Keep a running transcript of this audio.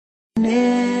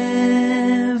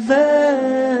Never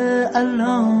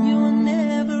alone. You're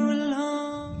never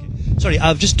alone. Sorry,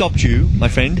 I've just stopped you, my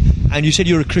friend, and you said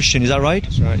you're a Christian, is that right?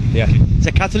 That's right, yeah. Is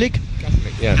that Catholic?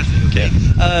 Catholic, yeah. Okay.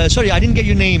 Sorry, I didn't get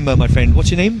your name, my friend.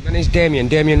 What's your name? My name's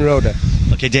Damien Roder.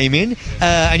 Okay, Damien.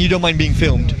 And you don't mind being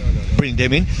filmed? No. Brilliant,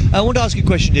 Damien. I want to ask you a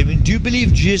question, Damien. Do you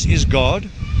believe Jesus is God?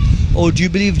 Or do you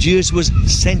believe Jesus was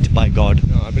sent by God?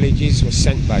 No, I believe Jesus was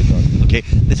sent by God. Okay,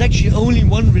 there's actually only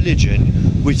one religion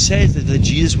which says that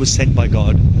Jesus was sent by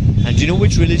God. And do you know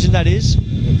which religion that is?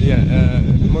 Yeah,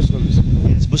 Muslims.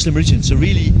 It's Muslim religion. So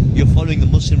really, you're following the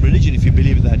Muslim religion if you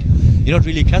believe that. You're not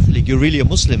really a Catholic, you're really a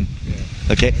Muslim. Yeah.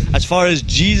 Okay, as far as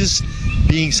Jesus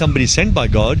being somebody sent by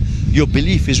God, your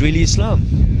belief is really Islam.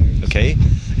 Okay,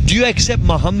 do you accept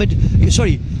Muhammad?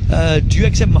 Do you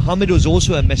accept Muhammad was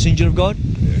also a messenger of God?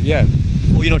 Yeah.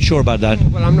 Or you're not sure about that?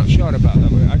 Well, I'm not sure about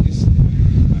that.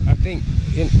 I think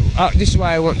this is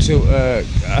why I want to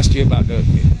ask you about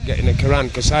getting the Quran,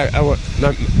 because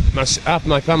half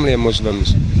my family are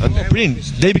Muslims. And Brilliant.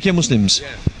 They became Muslims.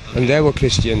 Yeah. And they were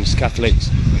Christians, Catholics,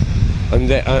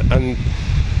 and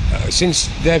since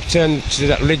they've turned to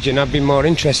that religion, I've been more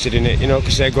interested in it,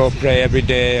 because they go pray every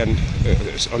day and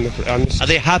Are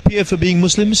they happier for being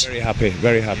Muslims? Very happy,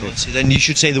 very happy. See, then you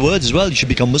should say the words as well. You should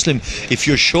become Muslim if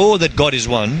you're sure that God is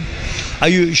one. Are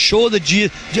you sure that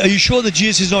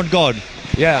Jesus is not God?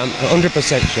 Yeah, I'm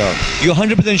 100% sure. You're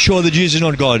 100% sure that Jesus is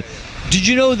not God. Did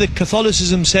you know that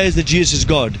Catholicism says that Jesus is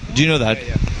God? Do you know that?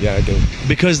 Yeah, I do.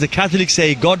 Because the Catholics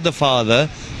say God the Father,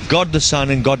 God the Son,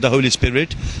 and God the Holy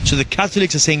Spirit. So the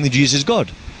Catholics are saying that Jesus is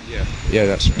God. Yeah,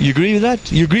 that's right. You agree with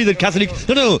that? You agree that Catholics...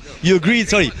 No. You agree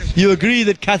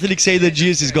that Catholics say that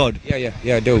Jesus is God? Yeah,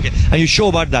 I do. Okay. And you're sure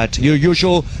about that? You're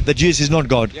sure that Jesus is not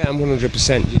God? Yeah, I'm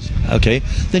 100%. Okay.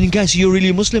 Then guys, you're really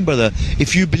a Muslim, brother.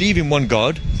 If you believe in one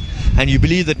God, and you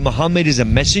believe that Muhammad is a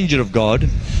messenger of God,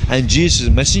 and Jesus is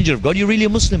a messenger of God, you're really a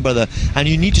Muslim, brother. And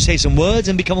you need to say some words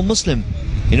and become a Muslim.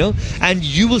 And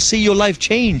you will see your life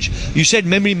change. You said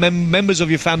members of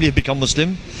your family have become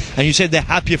Muslim, and you said they're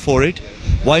happier for it.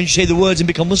 Why don't you say the words and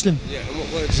become Muslim? Yeah, and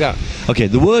what words that? Okay,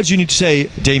 the words you need to say,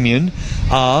 Damien,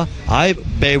 are, I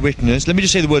bear witness, let me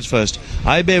just say the words first.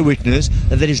 I bear witness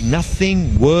that there is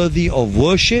nothing worthy of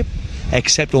worship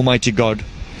except Almighty God.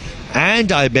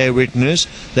 And I bear witness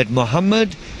that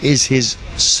Muhammad is his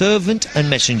servant and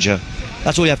messenger.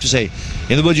 That's all you have to say.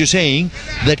 In other words, you're saying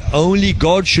that only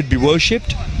God should be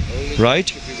worshipped,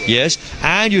 right? Yes.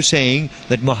 And you're saying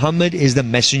that Muhammad is the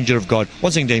messenger of God.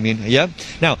 One second, Damien. Yeah?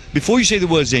 Now, before you say the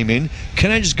words, Damien, can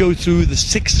I just go through the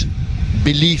 6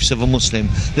 beliefs of a Muslim?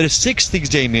 There are 6 things,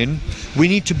 Damien, we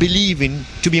need to believe in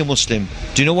to be a Muslim.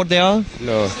 Do you know what they are?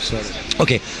 No, sorry.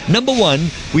 Okay. Number 1,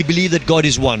 we believe that God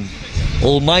is one.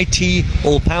 Almighty,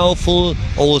 all-powerful,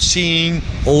 all-seeing,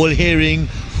 all-hearing,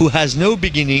 who has no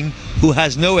beginning, who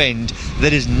has no end.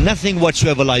 There is nothing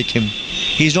whatsoever like him.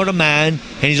 He's not a man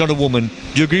and he's not a woman.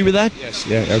 Do you agree with that? Yes,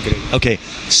 yeah, I agree. Okay.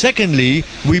 Secondly,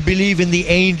 we believe in the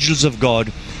angels of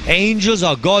God. Angels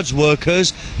are God's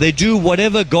workers. They do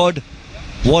whatever God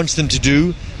wants them to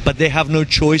do, but they have no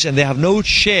choice and they have no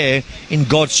share in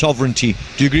God's sovereignty.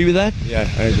 Do you agree with that? Yeah,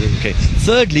 I agree. Okay.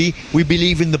 Thirdly, we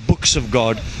believe in the books of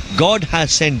God. God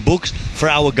has sent books for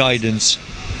our guidance.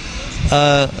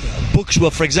 Books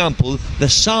were, for example, the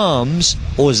Psalms,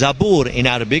 or Zabur in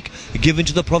Arabic, given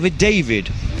to the Prophet David.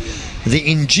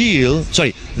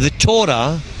 The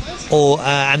Torah,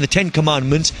 and the 10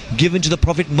 Commandments, given to the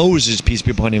Prophet Moses, peace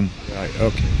be upon him. Right,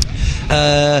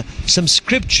 okay. Some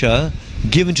scripture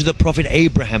given to the Prophet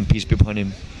Abraham, peace be upon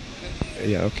him.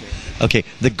 Yeah, okay. Okay,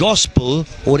 the Gospel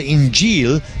or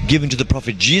Injil given to the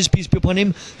Prophet Jesus, peace be upon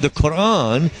him. The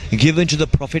Quran given to the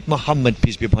Prophet Muhammad,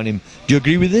 peace be upon him. Do you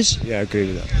agree with this? Yeah, I agree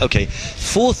with that. Okay.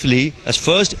 Fourthly, as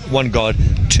first, one God.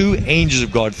 2, angels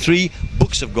of God. 3,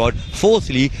 books of God.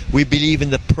 Fourthly, we believe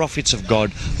in the prophets of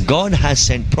God. God has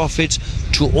sent prophets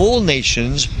to all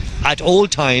nations at all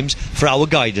times for our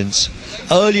guidance.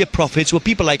 Earlier prophets were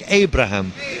people like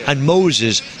Abraham and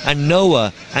Moses and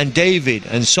Noah and David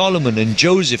and Solomon and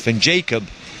Joseph and Jacob.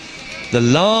 The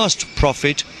last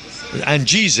prophet and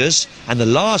Jesus, and the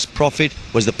last prophet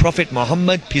was the Prophet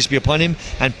Muhammad, peace be upon him,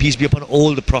 and peace be upon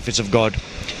all the prophets of God.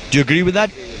 Do you agree with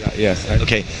that? Yeah.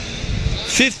 Okay.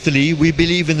 Fifthly, we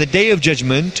believe in the day of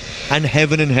judgment and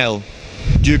heaven and hell.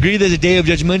 Do you agree there's a day of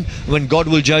judgment when God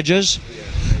will judge us?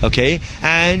 Okay.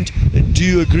 And do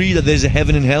you agree that there's a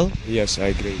heaven and hell? Yes, I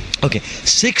agree. Okay.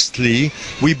 Sixthly,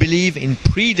 we believe in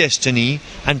predestiny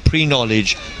and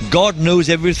pre-knowledge. God knows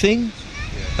everything.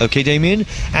 Okay, Damien?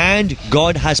 And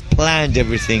God has planned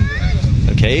everything.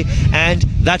 Okay? And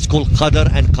that's called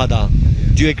qadar and qada.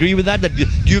 Do you agree with that? Do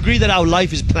you agree that our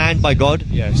life is planned by God?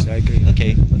 Yes, I agree.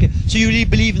 Okay. So you really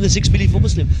believe in the sixth belief of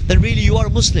Muslim? Then really you are a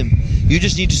Muslim. You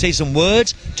just need to say some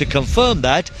words to confirm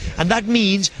that, and that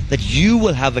means that you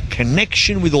will have a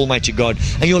connection with Almighty God,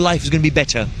 and your life is going to be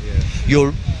better.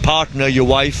 Your partner, your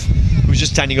wife, who's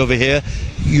just standing over here,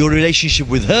 your relationship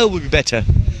with her will be better.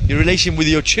 Your relation with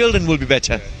your children will be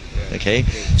better. Okay.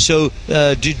 So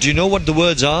do you know what the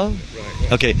words are?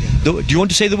 Okay. Do you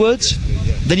want to say the words?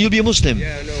 Then you'll be a Muslim.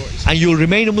 Yeah, I know. And you'll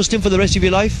remain a Muslim for the rest of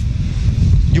your life?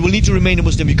 You will need to remain a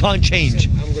Muslim. You can't change.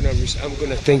 I'm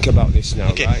gonna think about this now.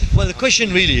 Okay. Right? Well, the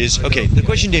question really is, okay, the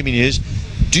question, Damien, is,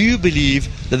 do you believe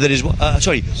that there is,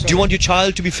 sorry, do you want your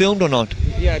child to be filmed or not?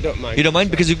 Yeah, I don't mind. You don't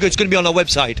mind? Because it's going to be on our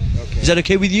website. Okay. Is that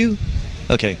okay with you?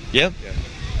 Okay. Yeah? Yeah.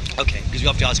 Okay, because we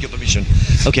have to ask your permission.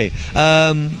 Okay.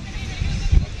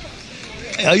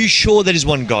 Are you sure there is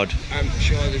one God? I'm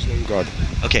sure there's one God.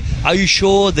 Okay. Are you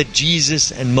sure that Jesus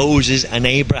and Moses and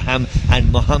Abraham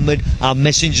and Muhammad are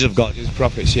messengers of God? There's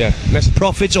prophets, yeah.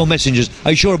 Prophets or messengers?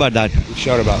 Are you sure about that? I'm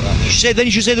sure about that. Then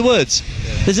you should say the words.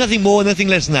 There's nothing more, nothing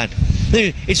less than that.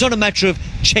 It's not a matter of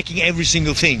checking every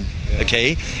single thing.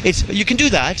 Okay, you can do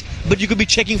that, but you could be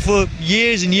checking for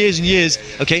years and years and years.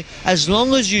 Okay, as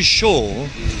long as you're sure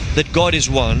that God is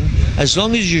one, as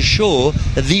long as you're sure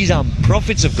that these are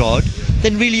prophets of God,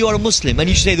 then really you are a Muslim, and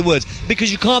you should say the words, because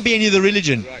you can't be any other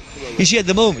religion. You see, at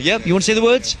the moment, yeah, you want to say the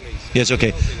words? Yes.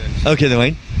 Okay. Okay, then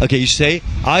fine. Okay, you say,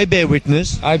 I bear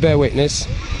witness. I bear witness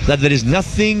that there is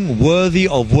nothing worthy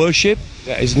of worship.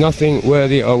 There is nothing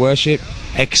worthy of worship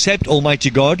except Almighty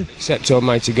God. Except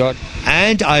Almighty God.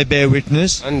 And I bear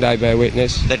witness. And I bear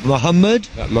witness that Muhammad.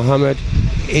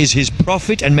 Is his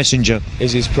prophet and messenger.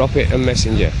 Is his prophet and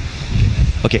messenger.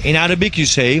 Okay, in Arabic you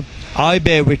say, I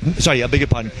bear witness. Sorry, I beg your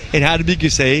pardon. In Arabic you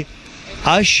say,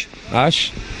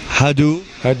 Hadu.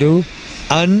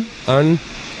 An.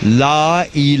 La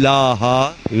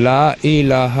ilaha.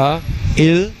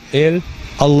 Il.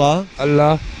 Allah.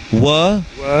 Wa.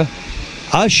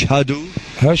 Ashhadu.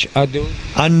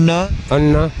 Anna.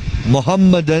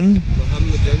 Muhammadan.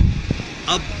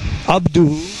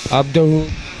 Abduhu.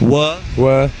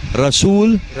 Wa.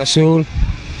 Rasul.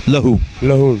 Lahu.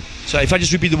 So if I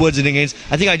just repeat the words in English,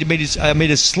 I think I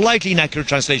made a slightly inaccurate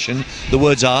translation. The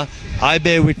words are, I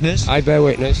bear witness.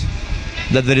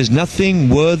 That there is nothing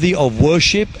worthy of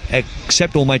worship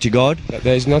except Almighty God.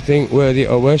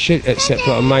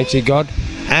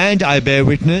 And I bear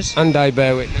witness.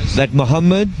 That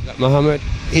Muhammad.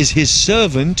 Is his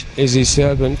servant.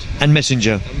 And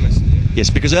messenger. Yes,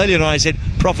 because earlier on I said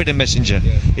prophet and messenger.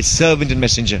 Yeah. It's servant and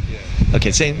messenger. Yeah.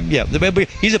 Okay, same. Yeah,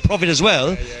 he's a prophet as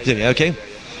well. Yeah. Okay.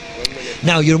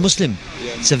 Now you're a Muslim.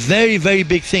 Yeah. It's a very, very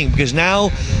big thing, because now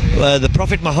the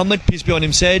Prophet Muhammad, peace be on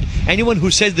him, said anyone who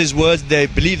says these words, they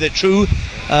believe they're true,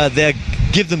 they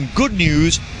give them good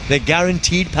news, they're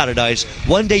guaranteed paradise.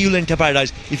 One day you'll enter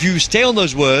paradise if you stay on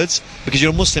those words, because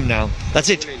you're a Muslim now. That's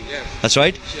it. That's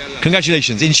right.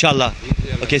 Congratulations, inshallah.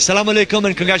 Okay, Assalamu alaikum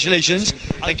and congratulations.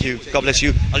 Thank you. God bless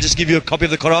you. I'll just give you a copy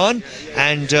of the Quran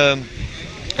and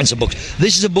some books.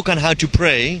 This is a book on how to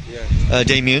pray,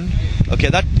 Damien. Okay,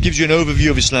 that gives you an overview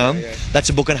of Islam. That's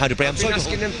a book on how to pray. I've been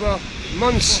asking him for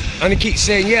months, and he keeps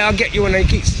saying, yeah, I'll get you one, and he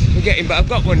keeps forgetting, but I've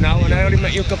got one now, and I only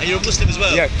met you a couple. And you're a Muslim as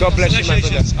well. Yeah, God bless you, my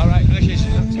brother. All right,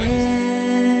 congratulations.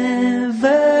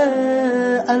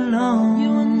 Never alone.